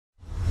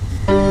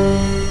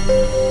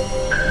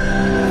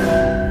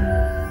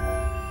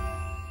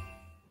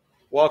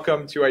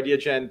Welcome to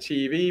Ideagen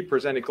TV,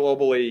 presented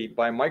globally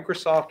by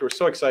Microsoft. We're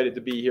so excited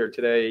to be here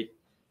today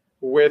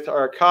with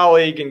our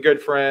colleague and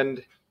good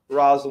friend,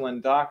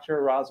 Roslyn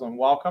Docktor. Roslyn,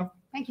 welcome.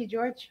 Thank you,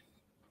 George.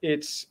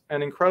 It's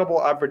an incredible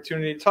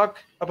opportunity to talk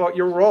about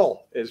your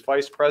role as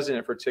Vice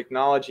President for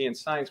Technology and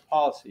Science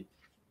Policy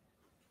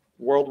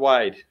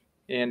worldwide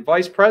and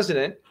Vice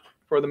President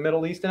for the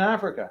Middle East and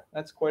Africa.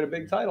 That's quite a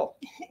big title.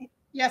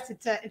 Yes,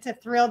 it's a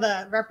thrill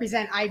to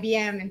represent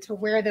IBM and to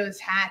wear those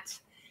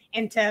hats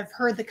and to have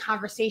heard the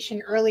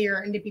conversation earlier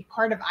and to be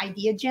part of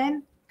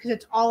Ideagen, because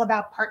it's all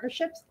about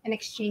partnerships and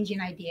exchanging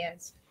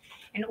ideas.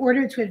 In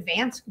order to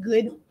advance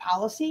good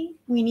policy,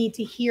 we need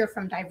to hear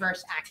from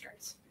diverse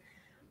actors.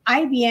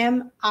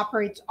 IBM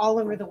operates all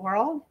over the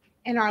world,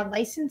 and our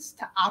license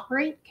to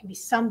operate can be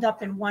summed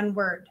up in one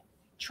word: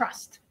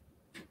 trust.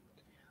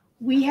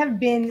 We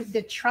have been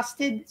the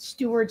trusted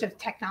stewards of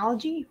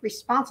technology,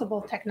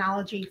 responsible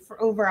technology,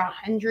 for over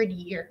 100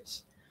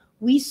 years.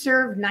 We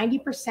serve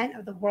 90%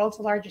 of the world's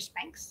largest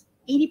banks,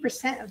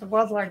 80% of the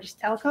world's largest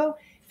telco,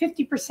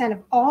 50%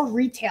 of all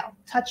retail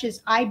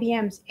touches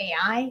IBM's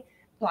AI,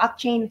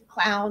 blockchain,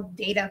 cloud,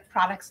 data,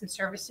 products, and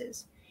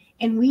services.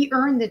 And we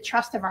earn the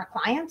trust of our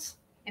clients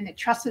and the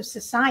trust of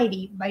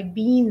society by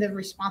being the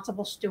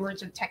responsible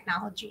stewards of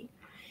technology.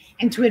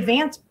 And to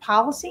advance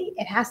policy,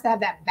 it has to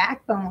have that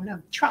backbone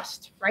of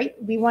trust, right?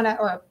 We want to,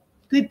 or a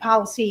good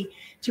policy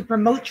to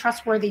promote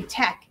trustworthy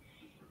tech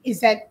is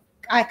that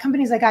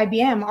companies like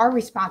IBM are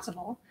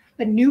responsible,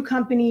 but new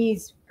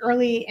companies,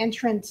 early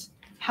entrants,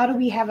 how do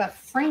we have a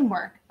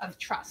framework of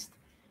trust?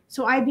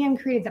 So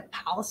IBM created the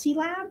Policy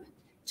Lab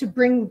to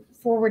bring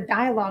forward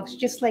dialogues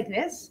just like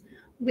this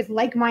with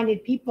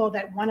like-minded people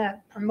that want to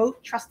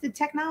promote trusted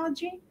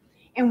technology.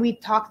 And we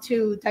talk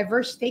to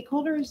diverse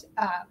stakeholders,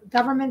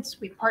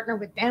 governments. We partner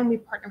with them. We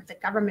partner with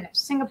the government of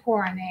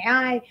Singapore on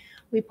AI.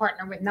 We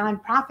partner with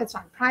nonprofits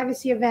on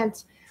privacy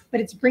events. But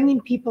it's bringing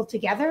people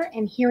together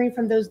and hearing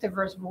from those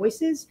diverse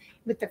voices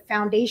with the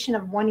foundation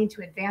of wanting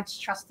to advance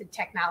trusted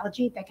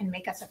technology that can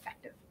make us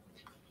effective.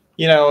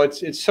 You know,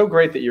 it's so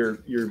great that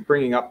you're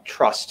bringing up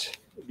trust,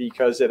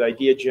 because at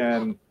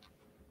Ideagen,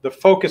 the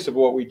focus of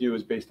what we do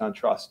is based on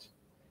trust.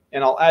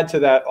 And I'll add to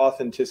that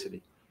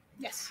authenticity.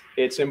 Yes.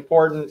 It's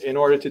important in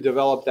order to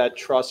develop that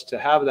trust to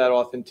have that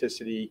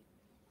authenticity,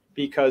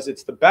 because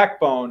it's the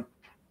backbone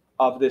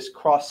of this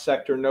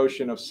cross-sector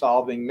notion of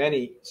solving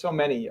so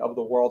many of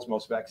the world's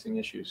most vexing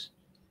issues.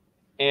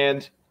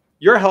 And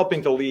you're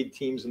helping to lead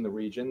teams in the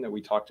region that we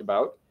talked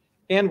about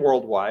and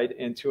worldwide,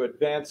 and to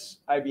advance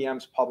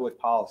IBM's public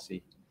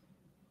policy,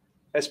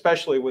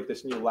 especially with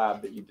this new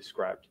lab that you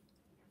described.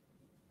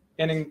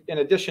 And in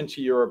addition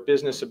to your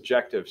business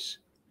objectives,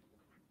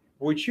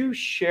 would you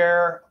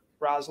share,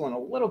 Roslyn, a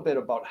little bit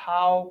about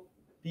how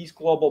these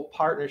global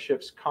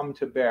partnerships come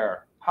to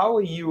bear? How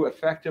are you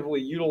effectively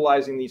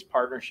utilizing these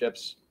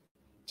partnerships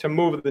to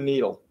move the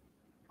needle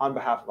on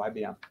behalf of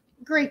IBM?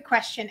 Great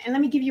question. And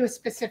let me give you a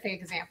specific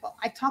example.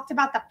 I talked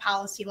about the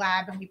Policy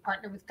Lab, and we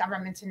partner with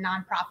governments and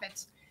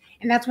nonprofits.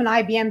 And that's when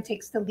IBM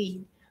takes the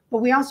lead. But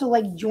we also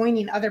like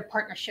joining other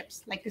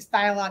partnerships like this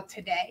dialogue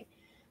today.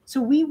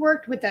 So we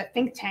worked with a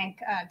think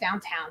tank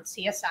downtown,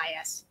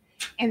 CSIS,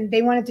 and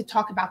they wanted to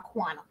talk about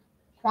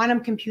quantum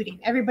computing.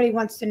 Everybody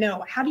wants to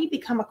know, how do you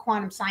become a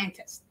quantum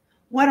scientist?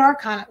 What are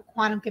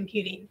quantum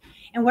computing,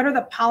 and what are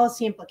the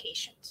policy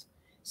implications?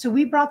 So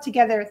we brought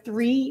together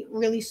 3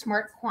 really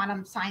smart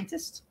quantum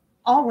scientists,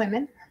 all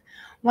women,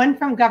 one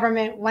from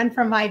government, one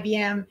from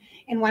IBM,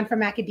 and one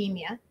from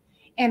academia.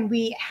 And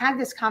we had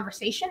this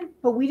conversation,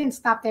 but we didn't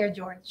stop there,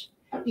 George,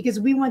 because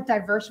we want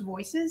diverse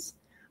voices.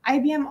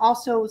 IBM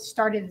also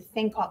started a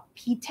thing called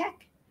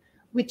P-Tech,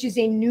 which is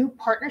a new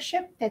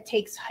partnership that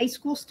takes high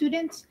school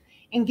students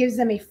and gives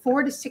them a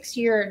 4 to 6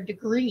 year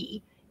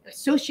degree,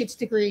 associate's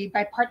degree,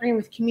 by partnering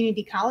with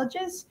community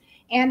colleges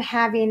and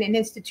having an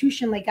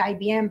institution like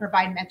IBM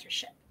provide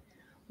mentorship.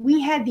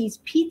 We had these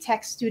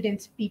P-Tech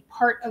students be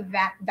part of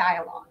that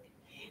dialogue,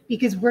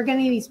 because we're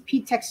getting these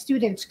P-Tech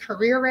students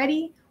career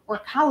ready or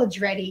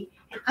college ready,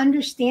 and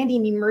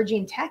understanding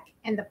emerging tech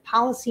and the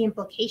policy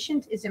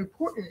implications is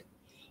important.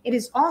 It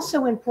is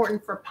also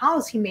important for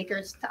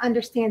policymakers to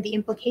understand the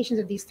implications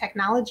of these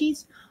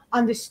technologies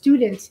on the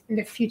students in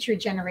the future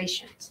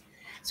generations.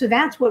 So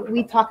that's what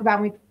we talk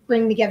about when we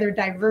bring together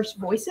diverse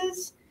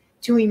voices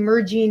to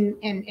emerging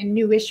and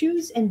new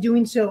issues, and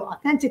doing so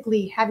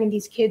authentically, having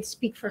these kids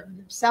speak for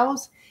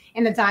themselves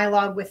in a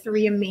dialogue with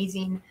 3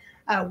 amazing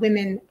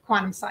women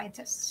quantum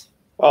scientists.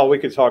 Well, we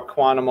could talk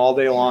quantum all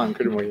day long,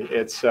 couldn't we?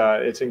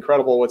 It's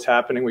incredible what's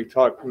happening. We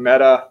talk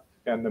meta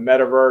and the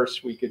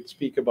metaverse. We could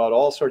speak about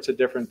all sorts of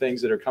different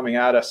things that are coming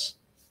at us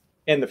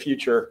in the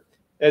future,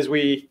 as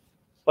we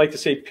like to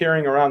say,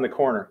 peering around the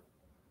corner.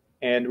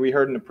 And we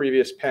heard in the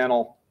previous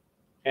panel,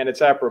 and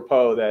it's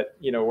apropos that,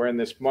 you know, we're in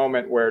this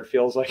moment where it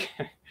feels like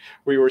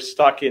we were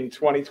stuck in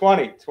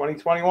 2020.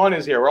 2021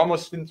 is here. We're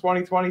almost in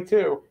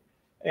 2022.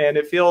 And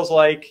it feels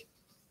like,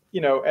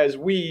 you know, as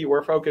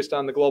we're focused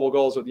on the global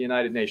goals of the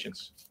United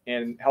Nations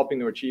and helping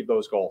to achieve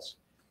those goals,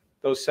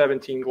 those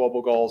 17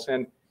 global goals.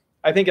 And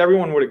I think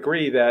everyone would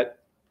agree that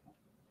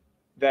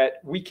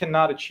that we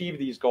cannot achieve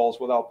these goals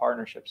without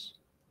partnerships.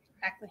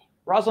 Exactly.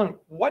 Roslyn,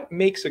 what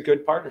makes a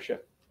good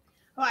partnership?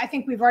 Well, I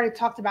think we've already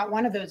talked about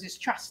one of those is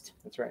trust.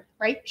 That's right.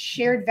 Right?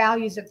 Shared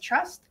values of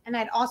trust. And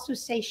I'd also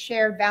say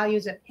shared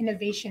values of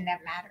innovation that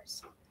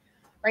matters.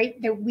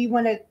 Right? That we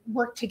want to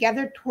work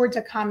together towards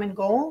a common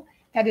goal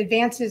that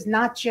advances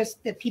not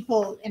just the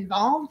people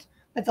involved,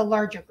 but the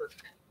larger group.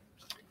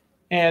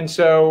 And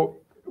so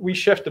we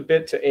shift a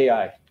bit to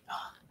AI.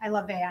 Oh, I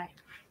love AI.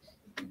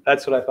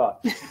 That's what I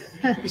thought.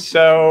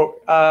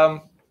 So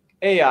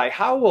AI,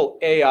 how will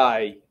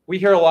AI, we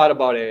hear a lot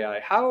about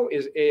AI. How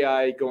is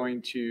AI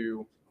going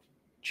to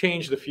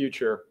change the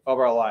future of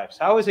our lives?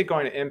 How is it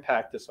going to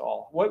impact us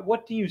all?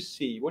 What do you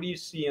see? What do you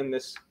see in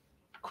this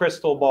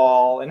crystal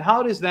ball? And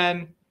how does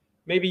then,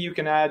 maybe you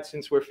can add,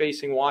 since we're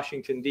facing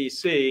Washington,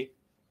 D.C.,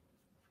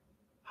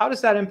 how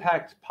does that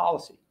impact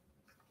policy?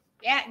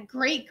 Yeah,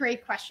 great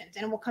questions.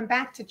 And we'll come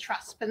back to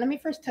trust. But let me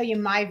first tell you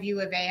my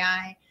view of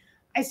AI.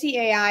 I see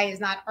AI as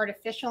not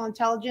artificial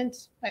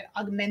intelligence, but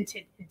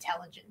augmented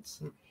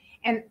intelligence.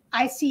 And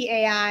I see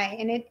AI,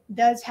 and it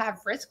does have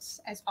risks,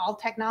 as all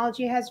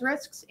technology has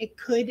risks. It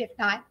could, if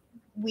not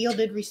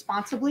wielded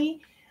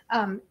responsibly,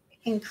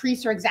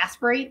 increase or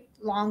exacerbate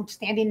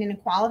long-standing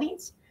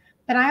inequalities.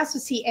 But I also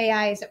see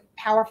AI as a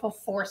powerful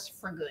force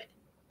for good.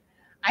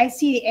 I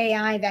see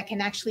AI that can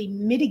actually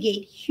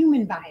mitigate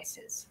human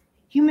biases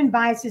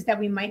that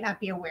we might not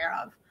be aware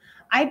of.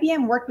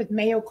 IBM worked with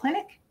Mayo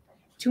Clinic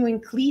to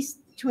increase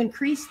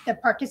the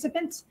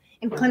participants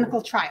in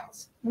clinical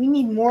trials. We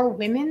need more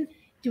women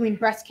doing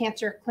breast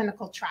cancer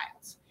clinical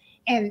trials.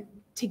 And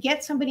to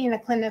get somebody in a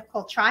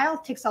clinical trial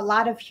takes a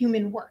lot of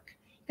human work.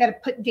 You got to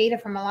put data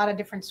from a lot of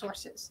different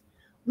sources.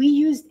 We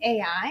used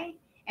AI,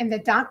 and the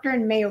doctor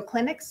in Mayo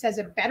Clinic says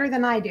it better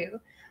than I do,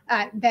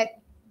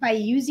 that by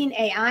using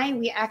AI,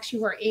 we actually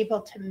were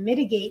able to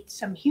mitigate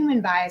some human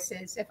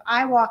biases. If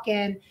I walk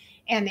in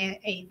and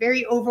a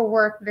very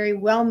overworked, very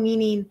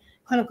well-meaning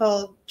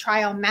clinical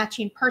trial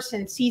matching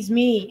person sees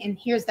me and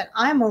hears that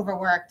I'm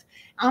overworked,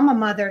 I'm a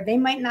mother, they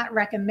might not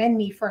recommend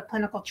me for a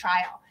clinical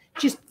trial,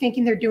 just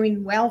thinking they're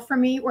doing well for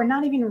me or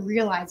not even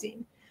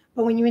realizing.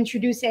 But when you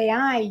introduce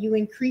AI, you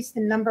increase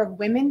the number of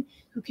women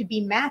who could be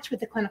matched with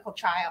the clinical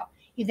trial.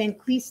 You then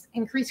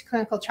increase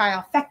clinical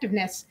trial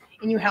effectiveness,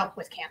 and you help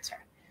with cancer.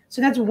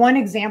 So that's one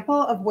example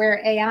of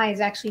where AI is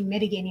actually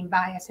mitigating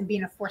bias and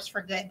being a force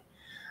for good.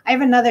 I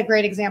have another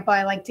great example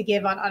I like to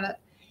give on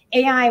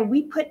AI.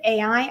 We put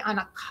AI on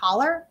a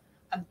collar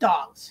of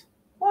dogs.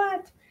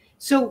 What?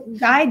 So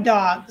guide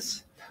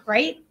dogs,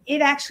 right?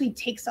 It actually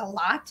takes a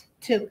lot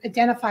to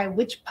identify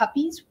which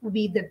puppies will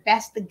be the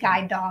best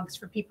guide dogs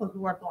for people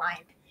who are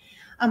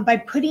blind. By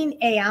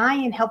putting AI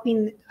and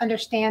helping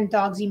understand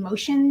dogs'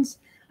 emotions,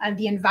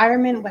 the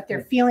environment, what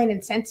they're feeling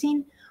and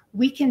sensing,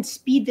 we can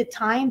speed the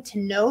time to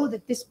know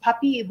that this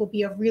puppy will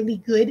be a really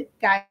good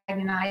guide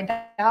and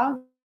eye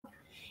dog.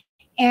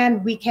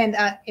 And we can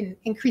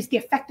increase the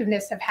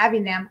effectiveness of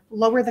having them,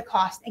 lower the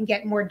cost, and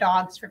get more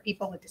dogs for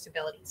people with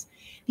disabilities.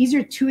 These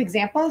are two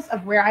examples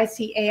of where I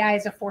see AI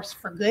as a force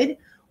for good.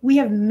 We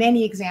have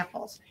many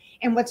examples.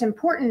 And what's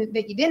important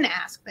that you didn't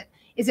ask, but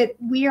is that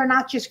we are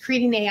not just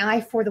creating AI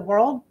for the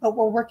world, but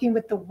we're working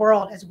with the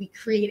world as we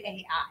create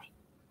AI.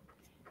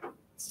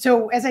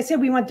 So as I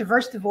said, we want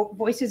diverse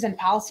voices in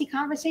policy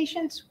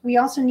conversations. We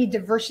also need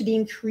diversity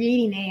in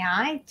creating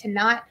AI to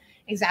not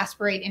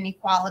exacerbate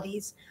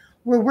inequalities.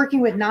 We're working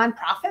with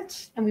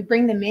nonprofits, and we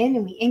bring them in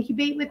and we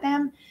incubate with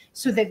them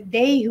so that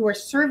they who are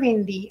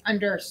serving the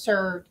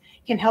underserved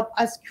can help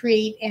us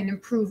create and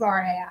improve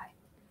our AI.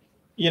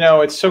 You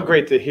know, it's so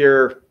great to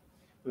hear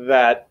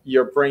that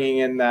you're bringing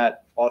in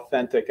that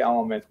authentic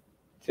element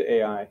to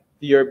AI.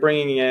 You're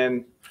bringing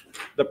in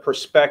the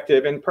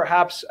perspective, and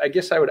perhaps, I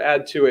guess I would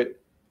add to it,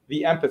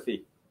 the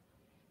empathy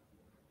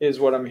is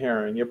what I'm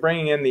hearing. You're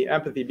bringing in the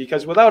empathy,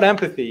 because without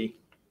empathy,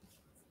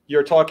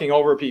 you're talking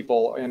over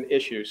people and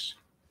issues.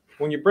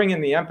 When you bring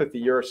in the empathy,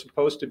 you're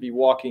supposed to be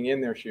walking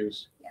in their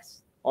shoes.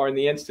 Yes. Or in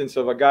the instance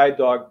of a guide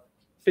dog,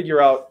 figure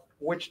out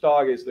which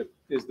dog is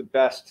the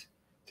best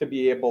to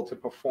be able to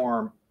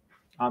perform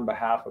on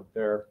behalf of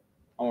their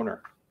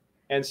owner.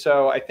 And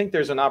so I think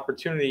there's an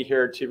opportunity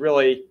here to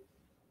really,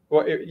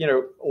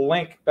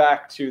 link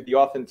back to the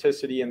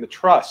authenticity and the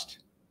trust.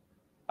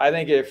 I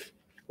think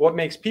what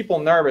makes people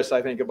nervous,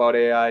 I think, about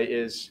AI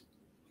is,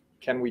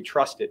 can we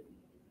trust it?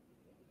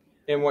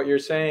 And what you're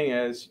saying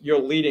is you're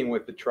leading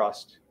with the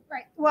trust.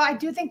 Right. Well, I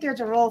do think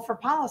there's a role for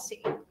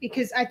policy,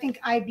 because I think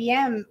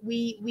IBM,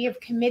 we have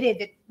committed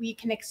that we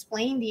can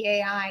explain the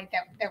AI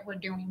that we're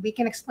doing. We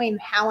can explain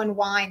how and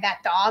why that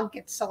dog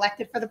gets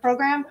selected for the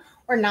program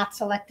or not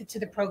selected to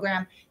the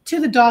program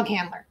to the dog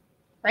handler,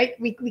 right?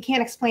 We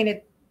can't explain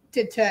it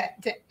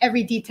to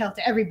every detail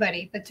to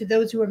everybody, but to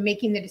those who are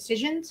making the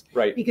decisions,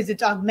 right? Because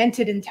it's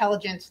augmented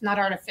intelligence, not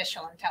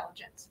artificial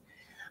intelligence.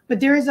 But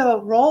there is a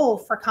role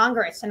for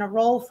Congress and a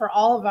role for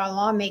all of our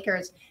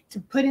lawmakers to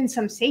put in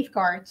some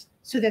safeguards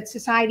so that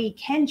society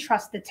can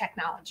trust the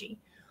technology.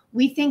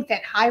 We think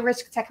that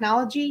high-risk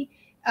technology,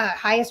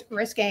 highest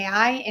risk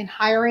AI in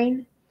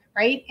hiring,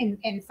 right?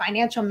 In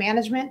financial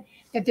management,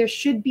 that there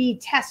should be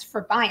tests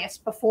for bias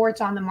before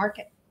it's on the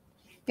market,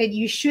 that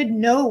you should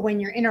know when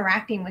you're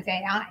interacting with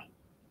AI,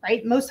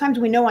 right? Most times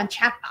we know on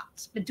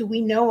chatbots, but do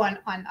we know on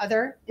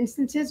other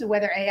instances of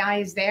whether AI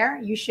is there?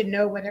 You should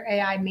know whether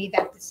AI made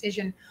that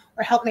decision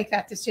or helped make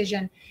that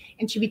decision,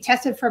 and should be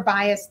tested for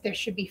bias. There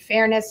should be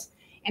fairness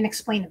and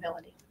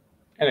explainability.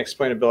 And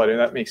explainability,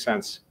 that makes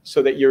sense.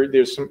 So that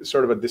there's some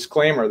sort of a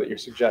disclaimer that you're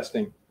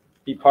suggesting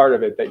be part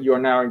of it, that you are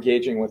now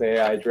engaging with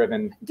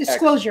AI-driven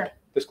disclosure.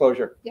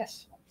 Disclosure.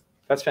 Yes.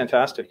 That's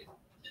fantastic.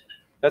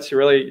 That's a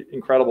really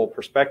incredible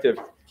perspective.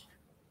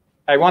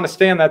 I want to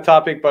stay on that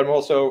topic, but I'm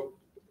also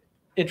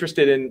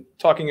interested in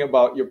talking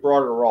about your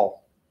broader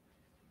role.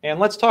 And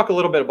let's talk a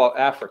little bit about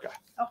Africa.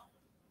 Oh.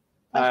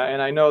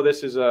 And I know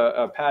this is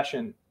a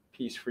passion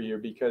piece for you,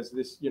 because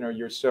this,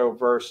 you're so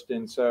versed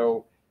and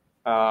so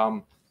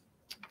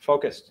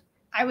focused.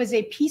 I was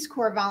a Peace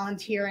Corps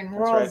volunteer in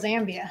rural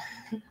Zambia.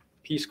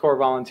 Peace Corps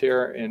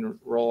volunteer in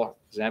rural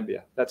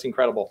Zambia. That's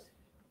incredible.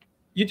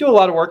 You do a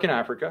lot of work in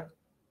Africa.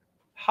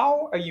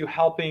 How are you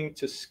helping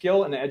to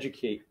skill and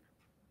educate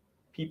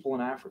people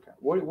in Africa?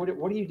 What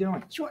are you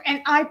doing? Sure.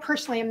 And I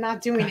personally am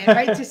not doing it,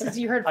 right? Just as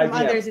you heard from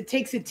others, it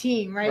takes a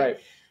team, right?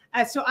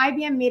 So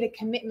IBM made a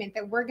commitment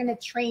that we're going to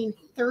train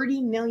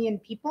 30 million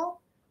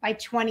people by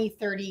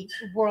 2030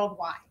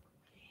 worldwide.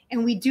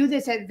 And we do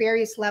this at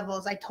various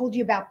levels. I told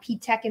you about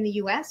P-Tech in the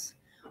US.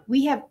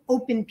 We have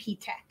open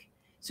P-Tech.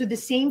 So the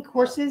same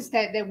courses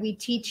that we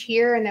teach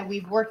here and that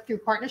we've worked through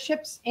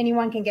partnerships,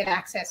 anyone can get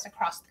access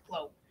across the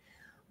globe.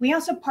 We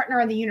also partner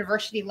on the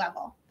university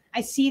level.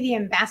 I see the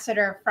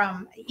ambassador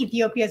from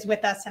Ethiopia is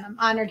with us, and I'm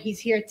honored he's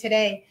here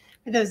today.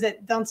 For those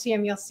that don't see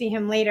him, you'll see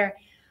him later.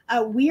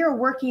 We are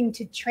working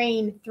to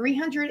train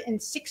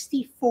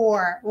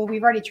 364, well,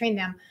 we've already trained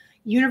them,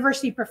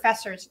 university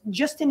professors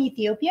just in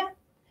Ethiopia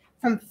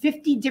from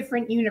 50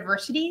 different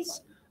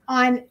universities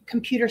on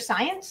computer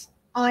science,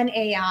 on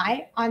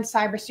AI, on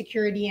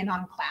cybersecurity, and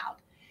on cloud.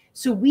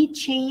 So we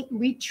train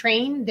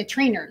the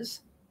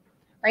trainers,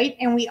 right?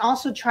 And we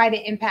also try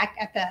to impact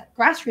at the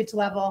grassroots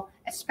level,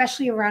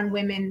 especially around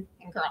women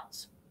and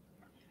girls,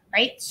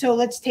 right? So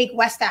let's take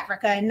West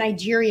Africa and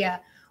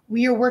Nigeria.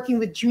 We are working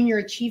with Junior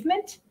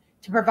Achievement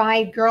to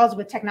provide girls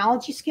with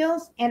technology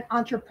skills and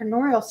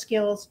entrepreneurial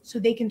skills so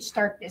they can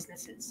start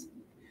businesses.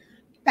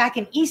 Back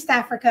in East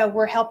Africa,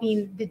 we're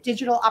helping the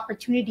Digital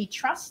Opportunity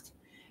Trust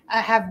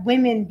have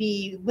women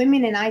be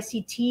women in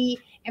ICT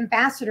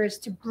ambassadors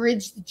to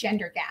bridge the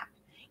gender gap,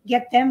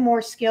 get them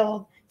more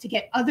skilled to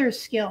get others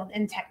skilled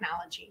in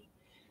technology.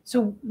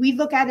 So we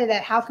look at it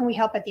at how can we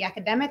help at the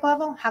academic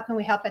level, how can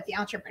we help at the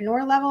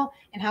entrepreneur level,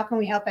 and how can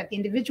we help at the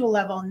individual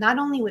level, not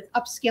only with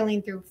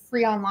upskilling through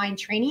free online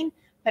training,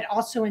 but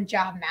also in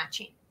job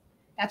matching.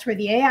 That's where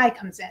the AI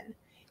comes in.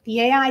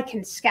 The AI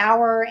can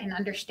scour and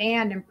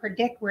understand and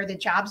predict where the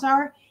jobs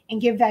are and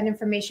give that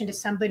information to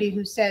somebody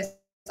who says,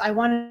 I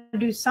want to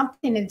do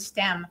something in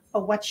STEM,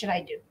 but what should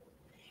I do?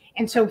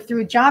 And so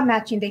through job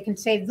matching, they can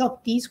say, look,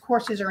 these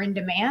courses are in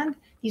demand.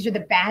 These are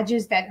the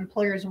badges that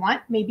employers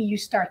want. Maybe you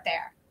start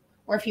there.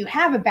 Or if you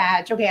have a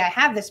badge, okay, I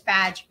have this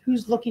badge.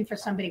 Who's looking for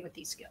somebody with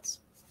these skills?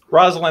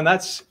 Roslyn,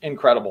 that's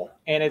incredible.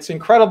 And it's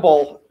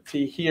incredible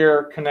to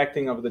hear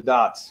connecting of the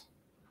dots,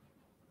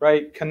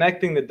 right?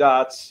 Connecting the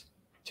dots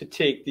to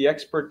take the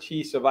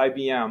expertise of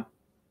IBM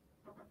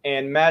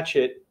and match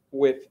it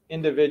with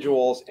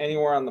individuals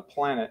anywhere on the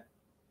planet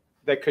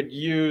that could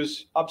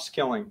use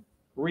upskilling,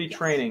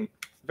 retraining,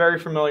 very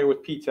familiar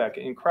with P-Tech,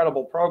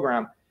 incredible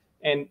program,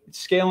 and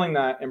scaling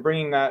that and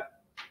bringing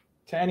that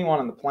to anyone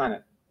on the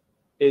planet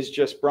is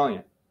just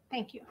brilliant.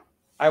 Thank you.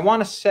 I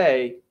want to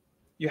say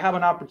you have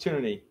an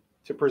opportunity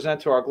to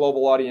present to our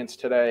global audience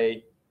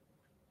today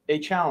a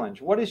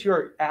challenge. What is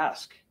your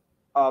ask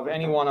of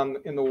anyone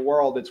in the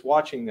world that's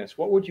watching this?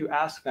 What would you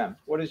ask them?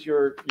 What is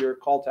your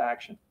call to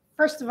action?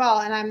 First of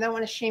all, and I don't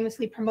want to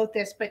shamelessly promote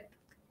this, but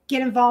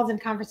get involved in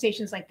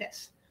conversations like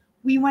this.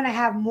 We want to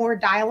have more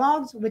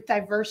dialogues with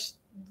diverse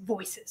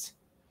voices,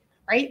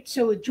 right?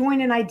 So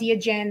join an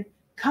Ideagen,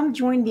 come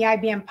join the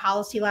IBM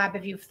Policy Lab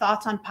if you have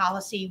thoughts on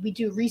policy. We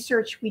do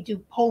research, we do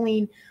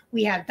polling,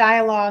 we have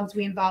dialogues,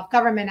 we involve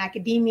government,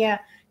 academia.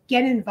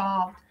 Get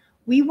involved.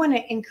 We want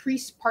to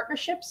increase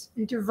partnerships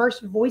and diverse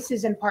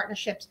voices and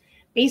partnerships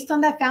based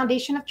on that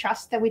foundation of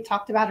trust that we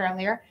talked about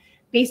earlier,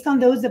 based on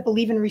those that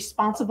believe in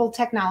responsible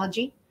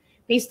technology,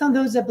 based on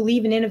those that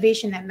believe in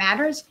innovation that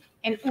matters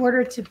in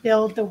order to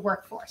build the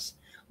workforce.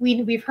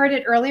 We've heard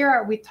it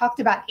earlier, we talked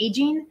about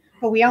aging,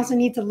 but we also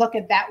need to look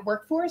at that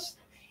workforce.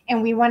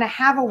 And we want to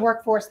have a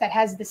workforce that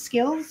has the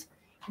skills,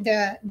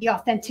 the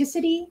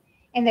authenticity,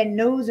 and that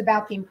knows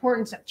about the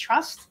importance of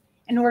trust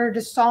in order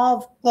to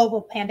solve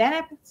global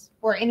pandemics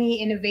or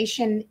any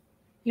innovation,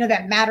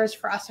 that matters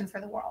for us and for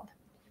the world.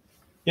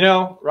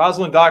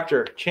 Roslyn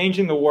Docktor,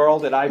 changing the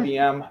world at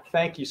IBM.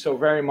 Thank you so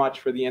very much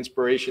for the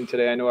inspiration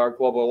today. I know our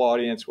global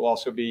audience will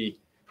also be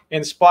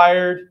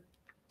inspired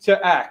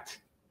to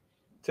act,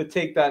 to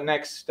take that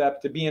next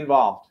step, to be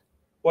involved.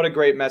 What a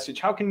great message.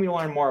 How can we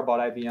learn more about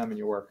IBM and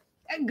your work?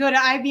 go to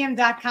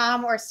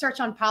IBM.com or search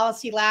on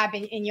Policy Lab,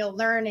 and you'll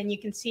learn, and you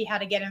can see how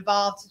to get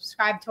involved.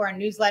 Subscribe to our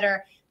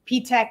newsletter,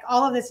 PTech.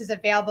 All of this is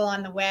available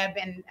on the web,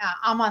 and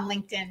I'm on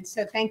LinkedIn.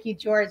 So thank you,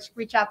 George.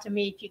 Reach out to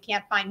me if you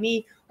can't find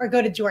me, or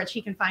go to George.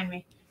 He can find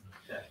me.